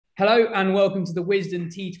Hello and welcome to the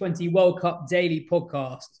Wisden T20 World Cup daily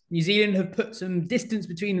podcast. New Zealand have put some distance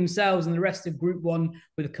between themselves and the rest of Group 1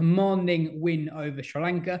 with a commanding win over Sri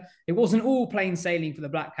Lanka. It wasn't all plain sailing for the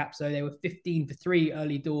Black Caps, though. They were 15 for 3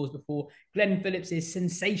 early doors before Glenn Phillips'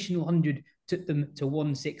 sensational 100 took them to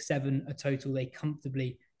 167, a total they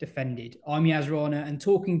comfortably defended. I'm Yas Rana, and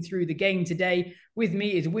talking through the game today with me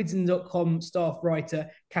is Wisden.com staff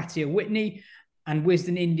writer Katya Witney and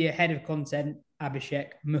Wisden India head of content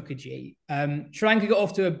Abhishek Mukherjee. Sri Lanka got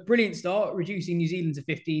off to a brilliant start, reducing New Zealand to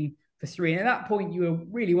 15 for 3. And at that point, you were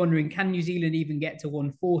really wondering, can New Zealand even get to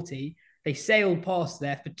 140? They sailed past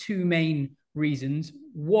there for two main reasons.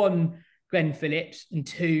 One, Glenn Phillips, and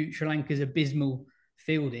two, Sri Lanka's abysmal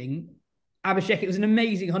fielding. Abhishek, it was an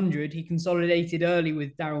amazing 100. He consolidated early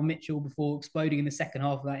with Daryl Mitchell before exploding in the second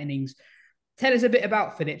half of that innings. Tell us a bit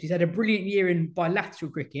about Phillips. He's had a brilliant year in bilateral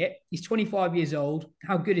cricket. He's 25 years old.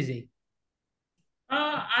 How good is he?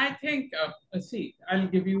 I think, see, I'll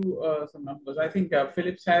give you some numbers. I think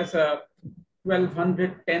Phillips has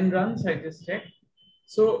 1,210 runs, I just checked.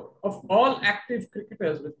 So, of all active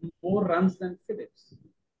cricketers with more runs than Phillips,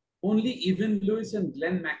 only Evan Lewis and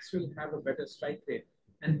Glenn Maxwell have a better strike rate,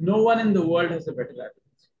 and no one in the world has a better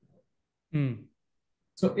average. Hmm.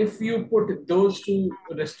 So, if you put those two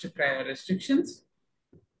restrictions,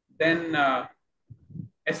 then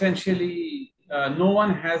essentially no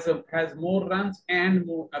one has more runs and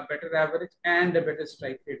a better average and a better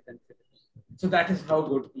strike rate than Phillips. So that is how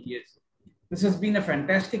good he is. This has been a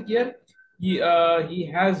fantastic year. He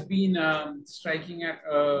has been striking at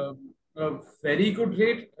a very good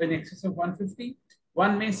rate in excess of 150.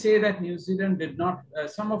 One may say that New Zealand did not.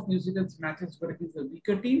 Some of New Zealand's matches were against the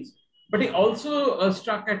weaker teams, but he also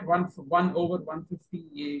struck at one over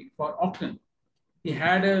 150 for Auckland. He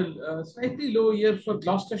had a slightly low year for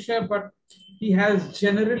Gloucestershire, but he has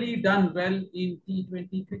generally done well in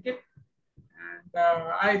T20 cricket. And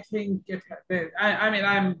I think I mean,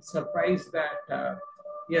 I'm surprised that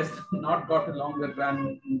he has not got a longer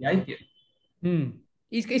run in the IPL. Hmm.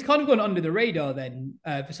 He's kind of gone under the radar then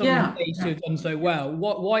for someone Yeah, who's to yeah. have done so well.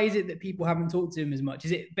 Why is it that people haven't talked to him as much?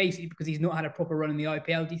 Is it basically because he's not had a proper run in the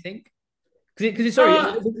IPL, do you think? Uh,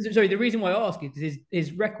 Sorry, the reason why I ask is because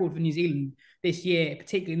his record for New Zealand this year,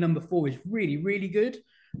 particularly number 4, is really, really good.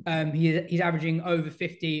 He's averaging over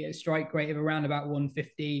 50 at a strike rate of around about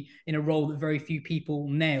 150 in a role that very few people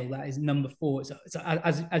nail. That is number 4.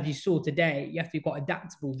 As you saw today, you have to be quite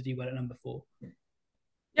adaptable to do well at number 4.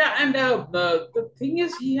 yeah, and the thing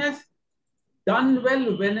is, he has done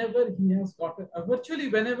well whenever he has got virtually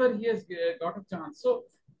whenever he has got a chance. So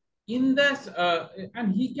in this,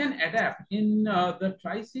 and he can adapt in the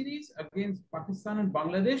Tri Series against Pakistan and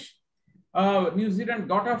Bangladesh. New Zealand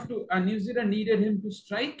got off to New Zealand needed him to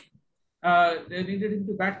strike. They needed him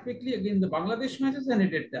to bat quickly against the Bangladesh matches, and he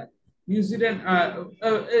did that. New Zealand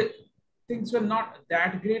things were not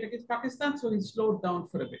that great against Pakistan, so he slowed down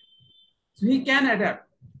for a bit. So he can adapt.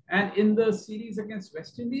 And in the series against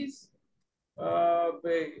West Indies,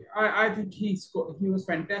 I think he was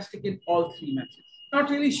fantastic in all three matches. Not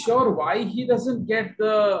really sure why he doesn't get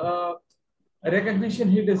the recognition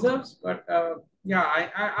he deserves, but yeah,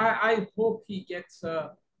 I hope he gets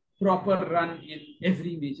a proper run in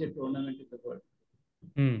every major tournament in the world.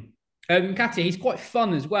 Hmm. Katya, he's quite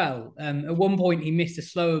fun as well. At one point, he missed a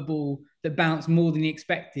slower ball that bounced more than he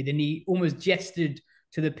expected, and he almost gestured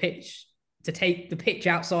to the pitch to take the pitch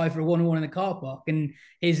outside for a 1-1 in the car park. And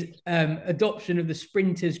his adoption of the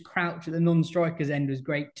sprinter's crouch at the non-striker's end was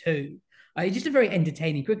great too. He's just a very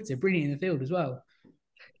entertaining cricketer, brilliant in the field as well.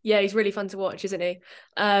 Yeah, he's really fun to watch, isn't he?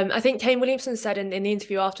 I think Kane Williamson said in the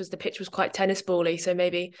interview afterwards the pitch was quite tennis bally, so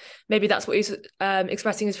maybe that's what he's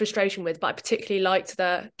expressing his frustration with. But I particularly liked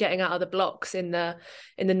the getting out of the blocks in the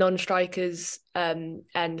non-strikers end.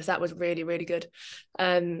 That was really, really good.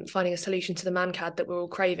 Finding a solution to the man-cad that we're all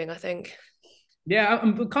craving, I think. Yeah,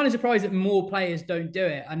 I'm kind of surprised that more players don't do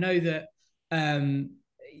it. I know that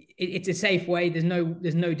it's a safe way. There's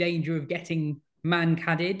no danger of getting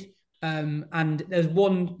man-cadded. And there's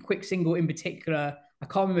one quick single in particular. I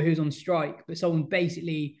can't remember who's on strike, but someone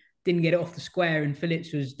basically didn't get it off the square, and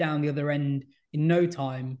Phillips was down the other end in no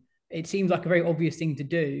time. It seems like a very obvious thing to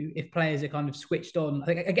do if players are kind of switched on.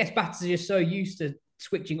 I guess batters are just so used to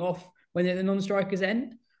switching off when they're at the non-strikers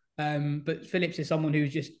end. But Phillips is someone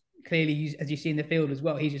who's just clearly, as you see in the field as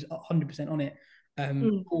well, he's just 100% on it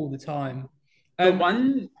all the time. The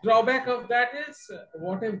one drawback of that is,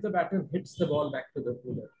 what if the batter hits the ball back to the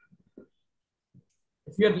bowler?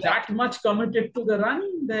 If you're that much committed to the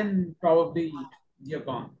run, then probably you're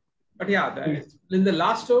gone. But yeah, in the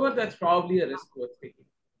last over, that's probably a risk worth taking.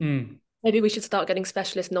 Maybe we should start getting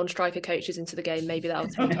specialist non-striker coaches into the game. Maybe that'll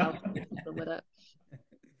take out with it.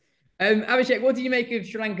 Abhishek, what do you make of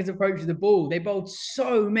Sri Lanka's approach to the ball? They bowled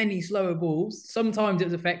so many slower balls. Sometimes it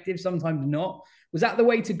was effective, sometimes not. Was that the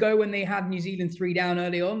way to go when they had New Zealand 3 down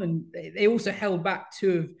early on? And they also held back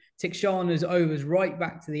 2 of Tikshana's overs right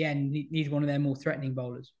back to the end. He's one of their more threatening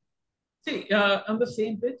bowlers. See, on the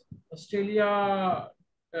same pitch, Australia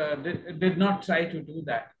did not try to do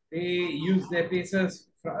that. They used their pacers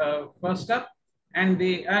first up, and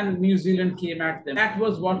New Zealand came at them. That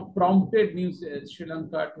was what prompted Sri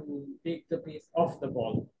Lanka to take the pace off the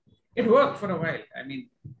ball. It worked for a while. I mean,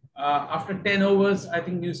 after 10 overs, I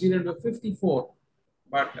think New Zealand were 54,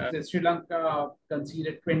 but Sri Lanka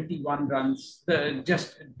conceded 21 runs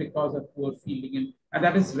just because of poor fielding, and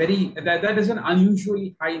that is that is an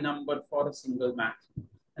unusually high number for a single match.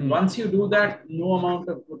 And once you do that, no amount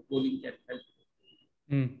of good bowling can help.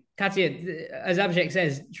 Katya, as Abhishek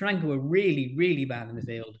says, Sri Lanka were really, really bad in the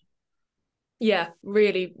field. Yeah,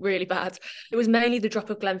 really, really bad. It was mainly the drop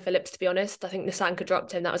of Glenn Phillips, to be honest. I think Nissanka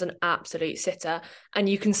dropped him. That was an absolute sitter. And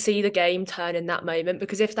you can see the game turn in that moment,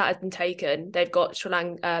 because if that had been taken, they've got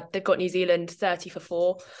New Zealand 30 for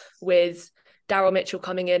 4 with Daryl Mitchell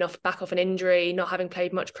coming in back off an injury, not having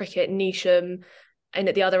played much cricket, Neesham and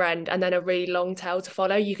at the other end, and then a really long tail to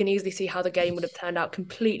follow. You can easily see how the game would have turned out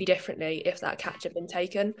completely differently if that catch had been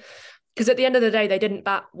taken. Because at the end of the day, they didn't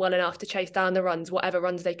bat well enough to chase down the runs, whatever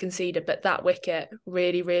runs they conceded, but that wicket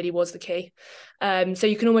really, really was the key. So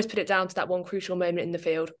you can almost put it down to that one crucial moment in the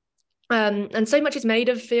field. And so much is made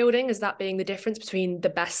of fielding as that being the difference between the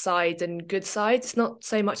best sides and good sides. It's not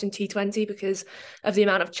so much in T20 because of the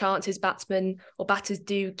amount of chances batsmen or batters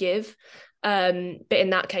do give. But in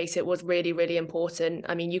that case, it was really, really important.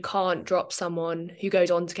 I mean, you can't drop someone who goes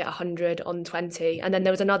on to get 100 on 20. And then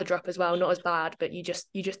there was another drop as well, not as bad, but you just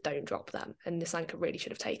don't drop them. And Nissanka really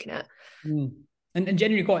should have taken it. And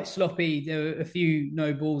generally quite sloppy. There were a few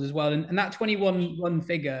no balls as well. And that 21 run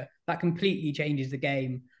figure, that completely changes the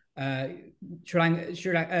game. New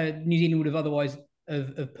Zealand would have otherwise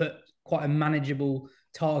have put quite a manageable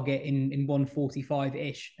target in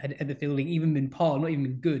 145-ish had the fielding even been par, not even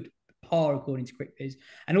been good. Par according to CricViz.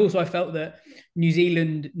 And also I felt that New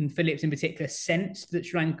Zealand and Phillips in particular sensed that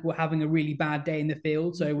Sri Lanka were having a really bad day in the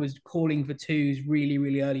field, so it was calling for 2s really,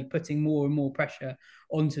 really early, putting more and more pressure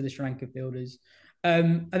onto the Sri Lanka fielders.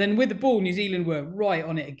 And then with the ball, New Zealand were right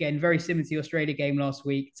on it again, very similar to the Australia game last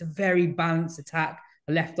week. It's a very balanced attack,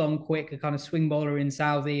 a left-arm quick, a kind of swing bowler in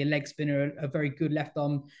Southee, a leg spinner, a very good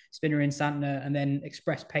left-arm spinner in Santner, and then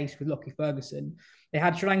express pace with Lockie Ferguson. They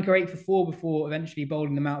had Sri Lanka 8 for 4 before eventually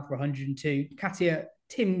bowling them out for 102. Katya,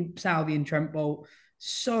 Tim Southee and Trent Boult,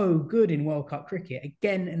 so good in World Cup cricket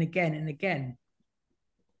again and again and again.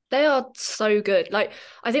 They are so good. Like,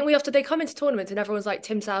 I think they come into tournaments and everyone's like,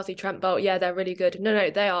 Tim Southee, Trent Boult, yeah, they're really good. No,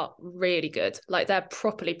 they are really good. Like, they're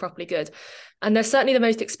properly good. And they're certainly the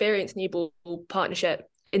most experienced new ball partnership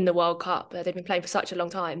in the World Cup. They've been playing for such a long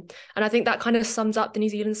time. And I think that kind of sums up the New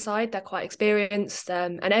Zealand side. They're quite experienced.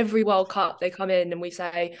 And every World Cup they come in and we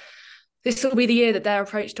say, this will be the year that their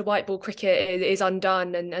approach to white ball cricket is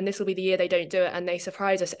undone. And this will be the year they don't do it. And they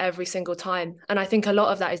surprise us every single time. And I think a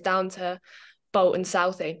lot of that is down to Boult and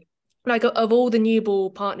Southee. Like, of all the new ball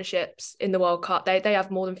partnerships in the World Cup, they have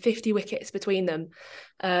more than 50 wickets between them.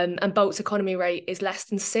 And Boult's economy rate is less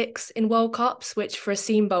than 6 in World Cups, which for a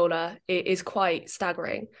seam bowler is quite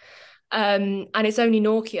staggering. And it's only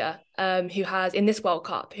Nortje who has, in this World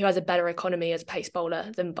Cup, who has a better economy as a pace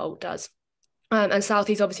bowler than Boult does. And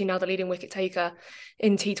Southee's obviously now the leading wicket taker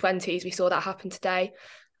in T20s. We saw that happen today.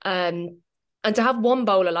 And to have one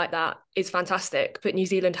bowler like that is fantastic, but New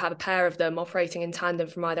Zealand have a pair of them operating in tandem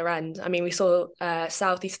from either end. I mean, we saw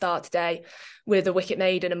Southee start today with a wicket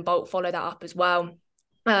maiden and Boult follow that up as well.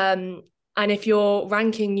 And if you're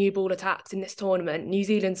ranking new ball attacks in this tournament, New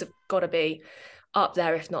Zealand's have got to be up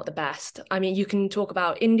there, if not the best. I mean, you can talk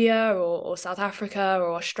about India or South Africa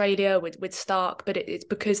or Australia with Stark, but it's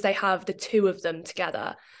because they have the two of them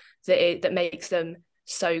together that makes them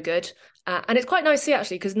so good. And it's quite nice to see,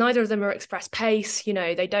 actually, because neither of them are express pace. You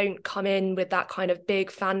know, they don't come in with that kind of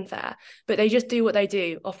big fanfare, but they just do what they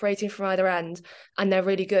do, operating from either end, and they're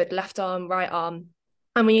really good, left arm, right arm.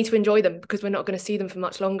 And we need to enjoy them because we're not going to see them for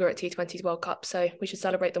much longer at T20's World Cup, so we should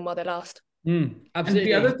celebrate them while they last. Absolutely. And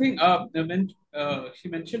the other thing, when she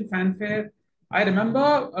mentioned fanfare, I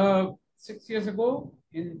remember 6 years ago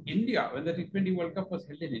in India, when the T20 World Cup was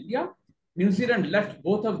held in India, New Zealand left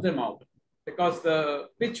both of them out because the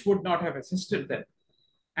pitch would not have assisted them.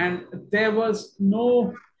 And there was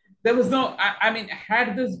no, I mean,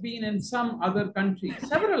 had this been in some other country,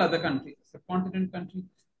 several other countries, a continent country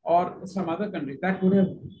or some other country, that would have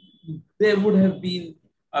there would have been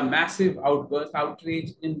a massive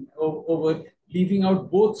outrage over leaving out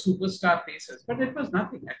both superstar pacers, but it was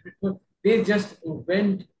nothing. They just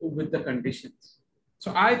went with the conditions.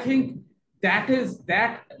 So I think that is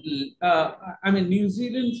that. I mean, New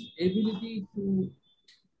Zealand's ability to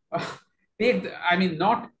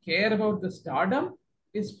not care about the stardom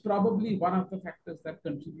is probably one of the factors that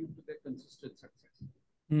contribute to their consistent success.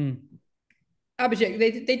 Mm.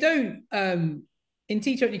 Abhishek, they don't in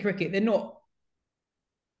T20 cricket, they're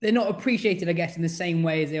not appreciated, I guess, in the same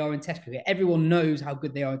way as they are in Test cricket. Everyone knows how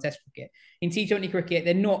good they are in Test cricket. In T20 cricket,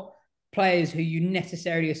 they're not players who you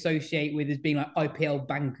necessarily associate with as being like IPL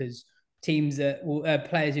bankers, teams that will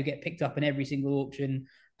players who get picked up in every single auction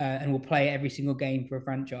and will play every single game for a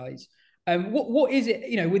franchise. What is it,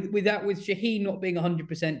 with Shaheen not being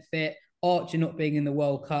 100% fit, Archer not being in the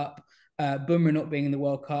World Cup, Bumrah not being in the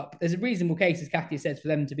World Cup, there's a reasonable case, as Katya says, for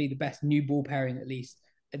them to be the best new ball pairing, at least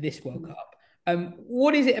at this World Cup.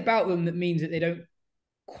 What is it about them that means that they don't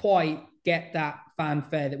quite get that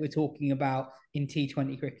fanfare that we're talking about in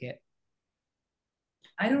T20 cricket?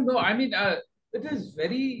 I don't know. I mean, it is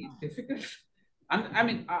very difficult. I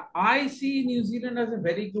mean, I see New Zealand as a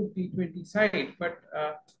very good T20 side, but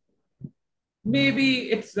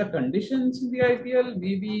maybe it's the conditions in the IPL.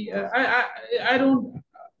 Maybe I don't.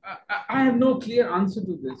 I have no clear answer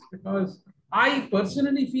to this because I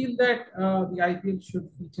personally feel that the IPL should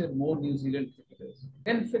feature more New Zealand cricketers.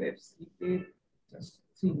 Glenn Phillips, he played just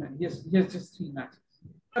 3 matches. He has just 3 matches.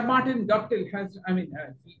 Martin Guptill has,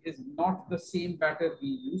 he is not the same batter he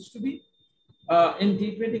used to be in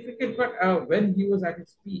T20 cricket, but when he was at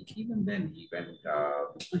his peak, even then he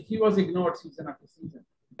was ignored season after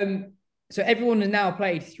season. So everyone has now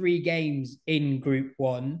played 3 games in Group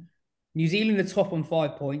 1. New Zealand are top on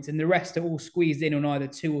 5 points, and the rest are all squeezed in on either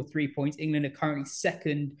 2 or 3 points. England are currently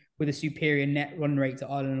second with a superior net run rate to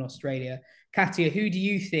Ireland and Australia. Katya, who do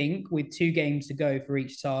you think, with 2 games to go for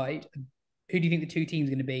each side, who do you think the 2 teams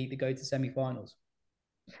are going to be that go to semi-finals?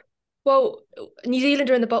 Well, New Zealand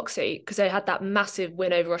are in the box seat because they had that massive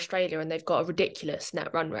win over Australia and they've got a ridiculous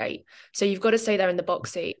net run rate. So you've got to say they're in the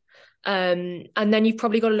box seat. And then you've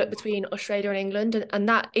probably got to look between Australia and England. And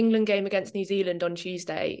that England game against New Zealand on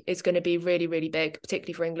Tuesday is going to be really, really big,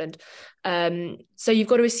 particularly for England. So you've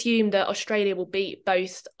got to assume that Australia will beat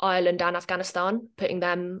both Ireland and Afghanistan, putting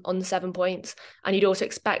them on the 7 points. And you'd also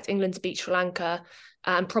expect England to beat Sri Lanka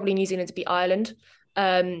and probably New Zealand to beat Ireland.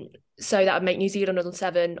 So that would make New Zealand on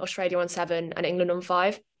 7, Australia on 7, and England on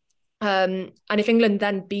 5. And if England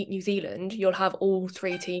then beat New Zealand, you'll have all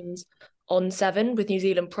 3 teams on 7, with New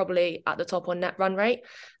Zealand probably at the top on net run rate.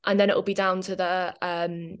 And then it will be down to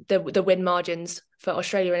the win margins for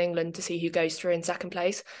Australia and England to see who goes through in second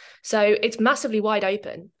place. So it's massively wide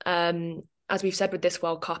open. As we've said with this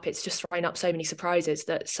World Cup, it's just throwing up so many surprises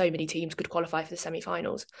that so many teams could qualify for the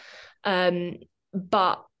semi-finals.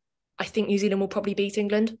 But I think New Zealand will probably beat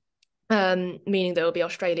England, meaning that it will be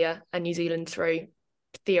Australia and New Zealand through,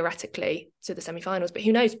 theoretically, to the semi-finals. But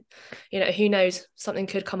who knows? Who knows? Something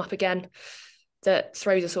could come up again that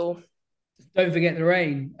throws us all. Don't forget the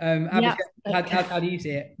rain. Abhishek, how do you see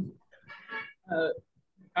it? There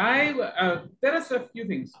are a few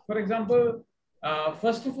things. For example,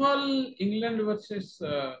 first of all, England versus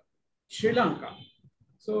Sri Lanka.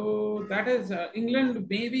 So that is England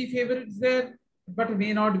may be favorites there, but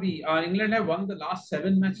may not be. England have won the last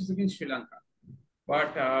 7 matches against Sri Lanka,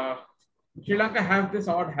 but Sri Lanka have this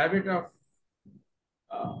odd habit of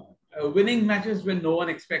winning matches when no one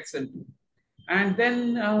expects them to. And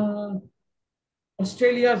then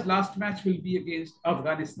Australia's last match will be against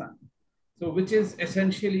Afghanistan, so which is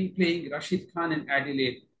essentially playing Rashid Khan in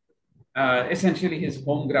Adelaide, essentially his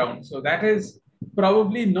home ground. So that is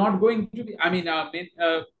probably not going to be.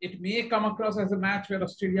 It may come across as a match where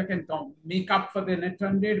Australia can make up for their net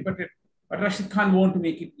run rate, but Rashid Khan won't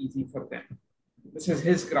make it easy for them. This is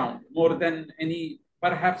his ground more than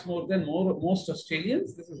most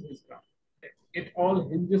Australians. This is his ground. It all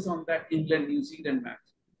hinges on that England-New Zealand match.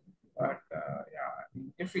 But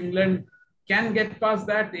if England can get past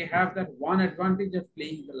that, they have that one advantage of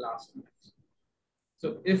playing the last match.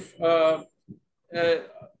 So if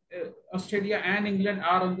Australia and England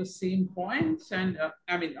are on the same points, and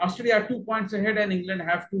Australia are 2 points ahead, and England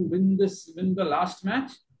have to win the last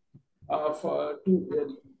match to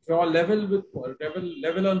draw level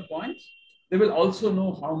on points. They will also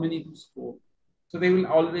know how many to score, so they will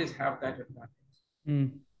always have that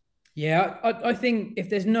advantage. Yeah, I think if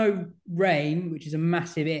there's no rain, which is a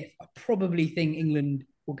massive if, I probably think England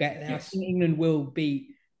will get there. Yes. I think England will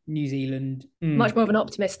beat New Zealand. Much more of an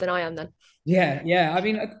optimist than I am then. Yeah. I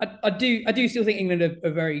mean, I do still think England are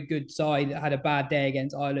a very good side that had a bad day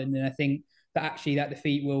against Ireland, and I think that actually that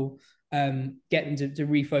defeat will get them to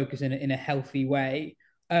refocus in a healthy way.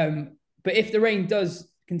 But if the rain does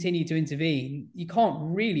continue to intervene, you can't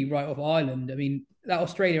really write off Ireland. I mean, that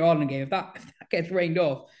Australia-Ireland game, if that gets rained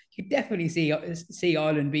off, you could definitely see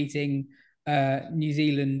Ireland beating New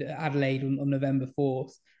Zealand at Adelaide on November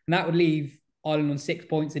 4th, and that would leave Ireland on 6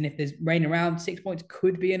 points. And if there's rain around, 6 points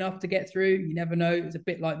could be enough to get through. You never know. It's a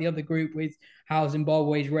bit like the other group with how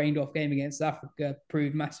Zimbabwe's rained off game against South Africa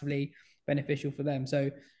proved massively beneficial for them.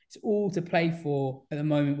 So it's all to play for at the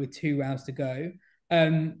moment with 2 rounds to go.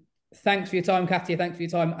 Thanks for your time, Katya. Thanks for your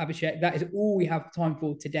time, Abhishek. That is all we have time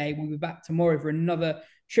for today. We'll be back tomorrow for another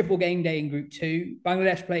triple game day in Group 2.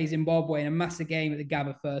 Bangladesh plays Zimbabwe in a massive game at the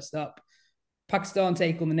Gabba first up. Pakistan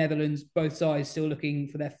take on the Netherlands, both sides still looking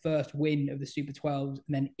for their first win of the Super 12s.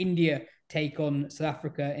 And then India take on South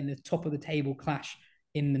Africa in the top of the table clash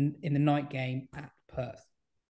in the night game at Perth.